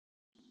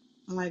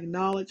I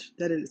acknowledge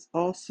that it is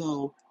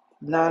also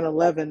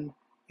 9/11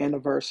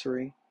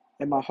 anniversary,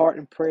 and my heart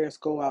and prayers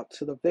go out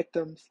to the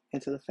victims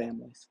and to the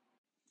families.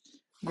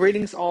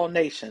 Greetings, all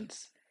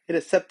nations. It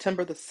is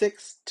September the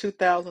 6th,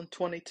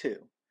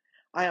 2022.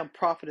 I am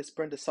Prophetess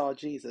Brenda Saw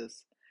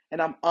Jesus,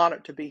 and I'm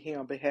honored to be here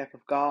on behalf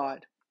of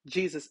God,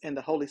 Jesus, and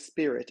the Holy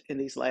Spirit in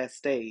these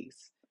last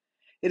days.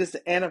 It is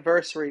the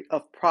anniversary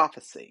of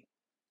prophecy.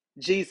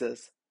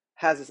 Jesus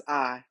has his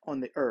eye on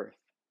the earth.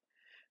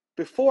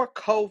 Before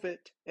COVID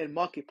and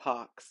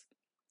monkeypox,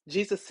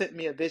 Jesus sent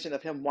me a vision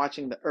of him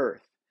watching the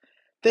earth.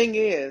 Thing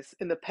is,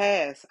 in the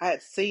past, I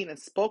had seen and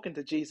spoken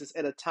to Jesus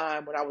at a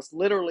time when I was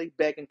literally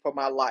begging for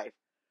my life.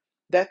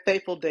 That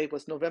fateful day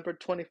was November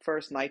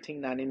 21st,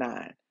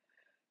 1999.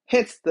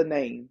 Hence the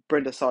name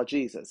Brenda Saw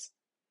Jesus.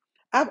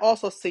 I've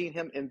also seen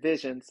him in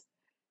visions.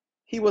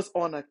 He was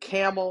on a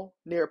camel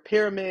near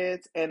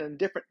pyramids, and in a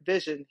different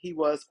vision, he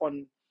was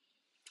on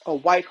a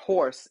white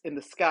horse in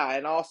the sky,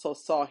 and I also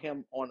saw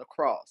him on a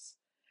cross.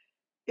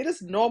 It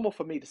is normal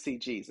for me to see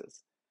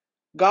Jesus.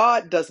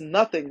 God does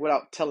nothing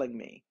without telling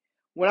me.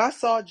 When I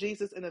saw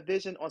Jesus in a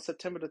vision on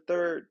September the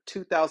 3rd,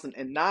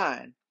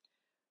 2009,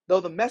 though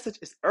the message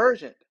is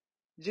urgent,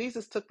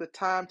 Jesus took the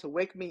time to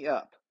wake me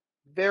up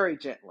very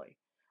gently.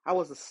 I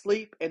was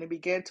asleep, and he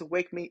began to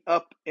wake me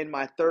up in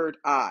my third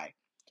eye.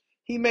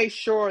 He made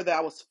sure that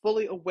I was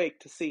fully awake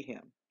to see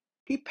him.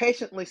 He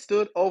patiently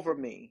stood over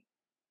me,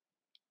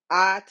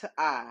 eye to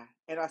eye,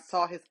 and I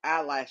saw his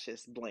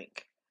eyelashes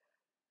blink.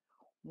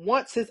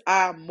 Once his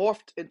eye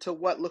morphed into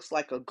what looks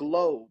like a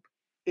globe,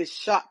 it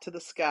shot to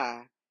the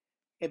sky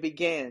and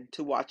began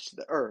to watch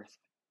the earth.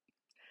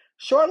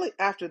 Shortly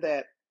after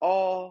that,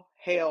 all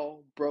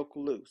hell broke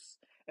loose.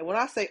 And when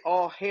I say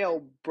all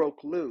hell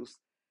broke loose,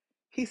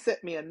 he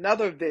sent me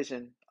another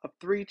vision of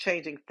three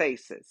changing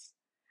faces.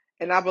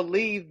 And I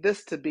believe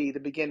this to be the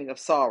beginning of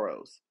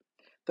sorrows.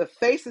 The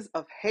faces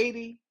of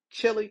Haiti,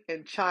 Chile,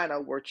 and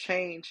China were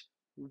changed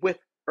with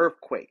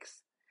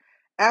earthquakes.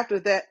 After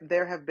that,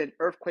 there have been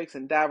earthquakes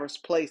in diverse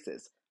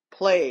places,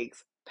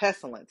 plagues,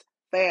 pestilence,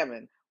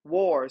 famine,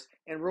 wars,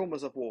 and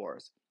rumors of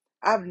wars.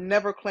 I've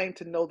never claimed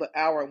to know the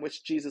hour in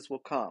which Jesus will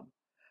come.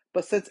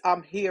 But since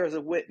I'm here as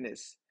a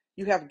witness,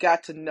 you have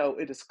got to know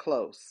it is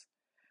close.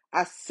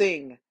 I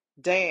sing,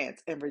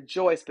 dance, and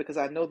rejoice because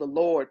I know the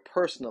Lord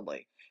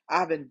personally.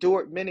 I've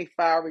endured many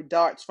fiery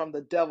darts from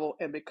the devil,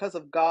 and because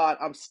of God,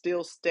 I'm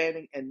still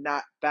standing and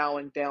not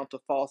bowing down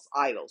to false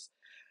idols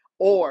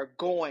or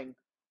going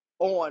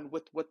on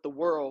with what the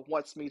world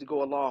wants me to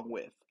go along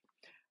with.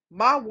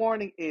 My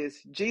warning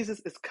is Jesus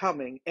is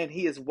coming and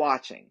he is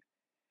watching.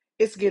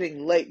 It's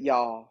getting late,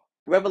 y'all.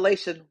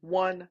 Revelation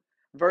 1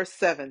 verse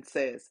 7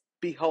 says,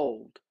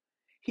 "Behold,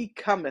 he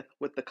cometh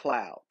with the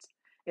clouds,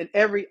 and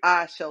every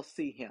eye shall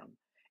see him,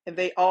 and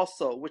they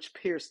also which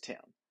pierced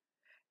him.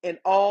 And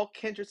all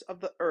kindreds of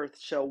the earth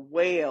shall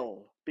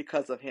wail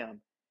because of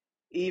him.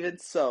 Even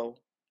so,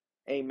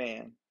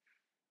 amen."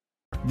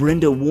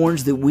 Brenda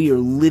warns that we are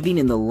living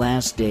in the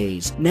last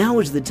days. Now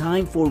is the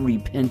time for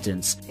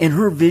repentance. In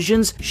her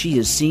visions, she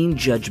has seen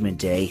Judgment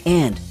Day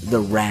and the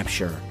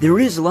rapture. There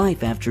is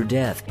life after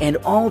death, and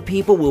all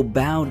people will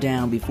bow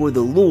down before the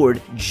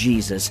Lord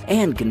Jesus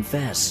and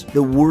confess.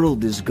 The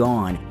world is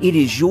gone. It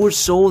is your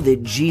soul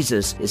that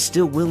Jesus is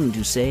still willing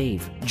to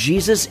save.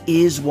 Jesus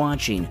is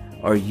watching.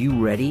 Are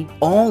you ready?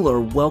 All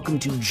are welcome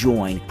to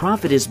join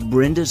Prophetess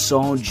Brenda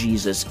Saw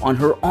Jesus on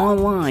her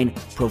online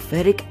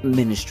prophetic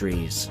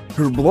ministries.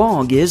 Her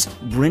blog is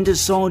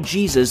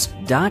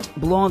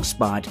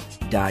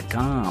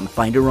brendasawjesus.blogspot.com.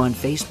 Find her on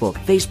Facebook,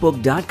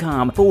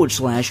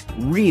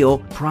 facebook.com/Real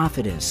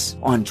Prophetess.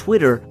 On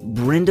Twitter,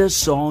 Brenda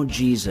Saw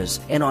Jesus.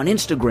 And on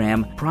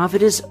Instagram,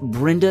 Prophetess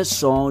Brenda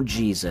Saw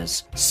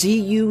Jesus. See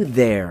you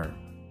there.